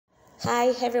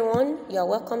Hi everyone, you are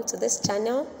welcome to this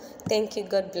channel. Thank you,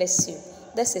 God bless you.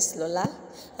 This is Lola,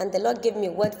 and the Lord gave me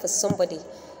a word for somebody.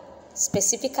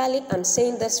 Specifically, I'm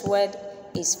saying this word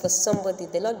is for somebody.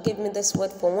 The Lord gave me this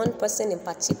word for one person in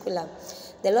particular.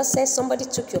 The Lord says somebody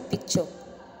took your picture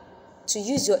to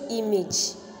use your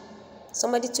image.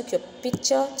 Somebody took your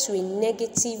picture to a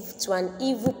negative, to an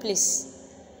evil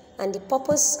place. And the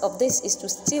purpose of this is to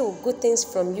steal good things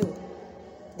from you.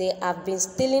 They have been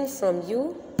stealing from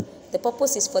you. The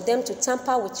purpose is for them to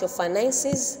tamper with your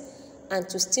finances and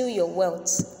to steal your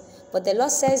wealth. But the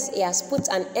Lord says He has put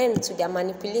an end to their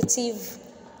manipulative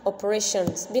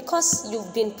operations. Because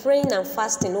you've been praying and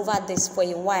fasting over this for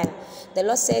a while, the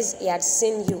Lord says He had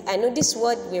seen you. I know this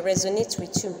word will resonate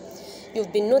with you.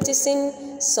 You've been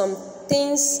noticing some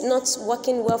things not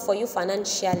working well for you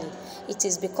financially. It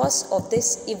is because of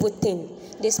this evil thing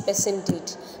this person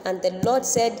did. And the Lord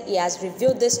said He has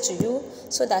revealed this to you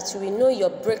so that you will know your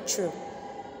breakthrough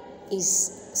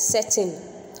is certain.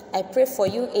 I pray for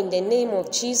you in the name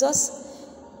of Jesus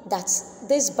that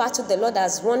this battle the Lord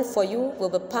has won for you will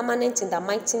be permanent in the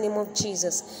mighty name of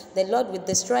Jesus. The Lord will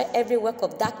destroy every work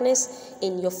of darkness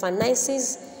in your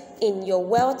finances, in your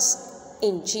wealth,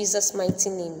 in Jesus' mighty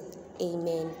name.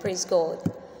 Amen. Praise God.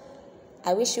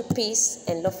 I wish you peace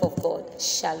and love of God.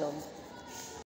 Shalom.